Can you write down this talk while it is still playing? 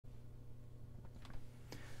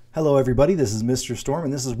Hello everybody, this is Mr. Storm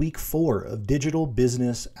and this is week 4 of Digital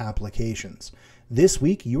Business Applications. This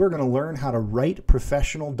week you are going to learn how to write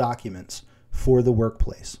professional documents for the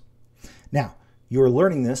workplace. Now, you are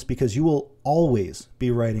learning this because you will always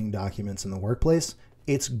be writing documents in the workplace.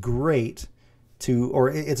 It's great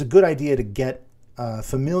it's a good idea to get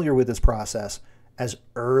familiar with this process as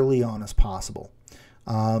early on as possible.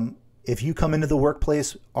 If you come into the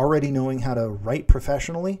workplace already knowing how to write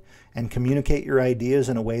professionally and communicate your ideas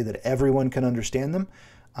in a way that everyone can understand them,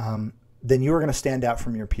 then you're going to stand out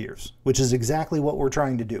from your peers, which is exactly what we're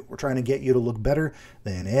trying to do. We're trying to get you to look better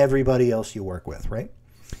than everybody else you work with, right?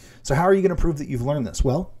 So how are you going to prove that you've learned this?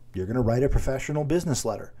 Well, you're going to write a professional business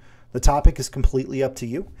letter. The topic is completely up to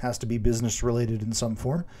you. It has to be business related in some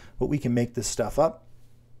form, but we can make this stuff up.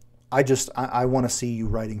 I want to see you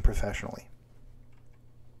writing professionally.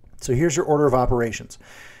 So here's your order of operations.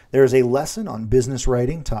 There's a lesson on business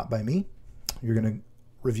writing taught by me. You're going to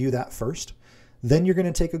review that first. Then you're going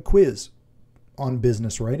to take a quiz on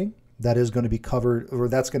business writing. That is going to be covered, or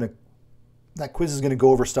that quiz is going to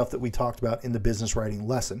go over stuff that we talked about in the business writing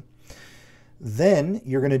lesson. Then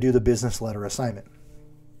you're going to do the business letter assignment.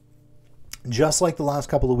 Just like the last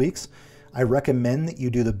couple of weeks, I recommend that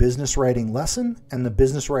you do the business writing lesson and the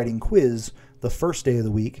business writing quiz the first day of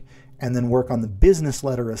the week, and then work on the business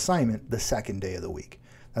letter assignment the second day of the week.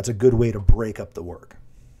 That's a good way to break up the work.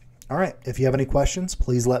 All right, if you have any questions,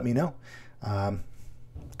 please let me know.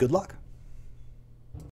 Good luck.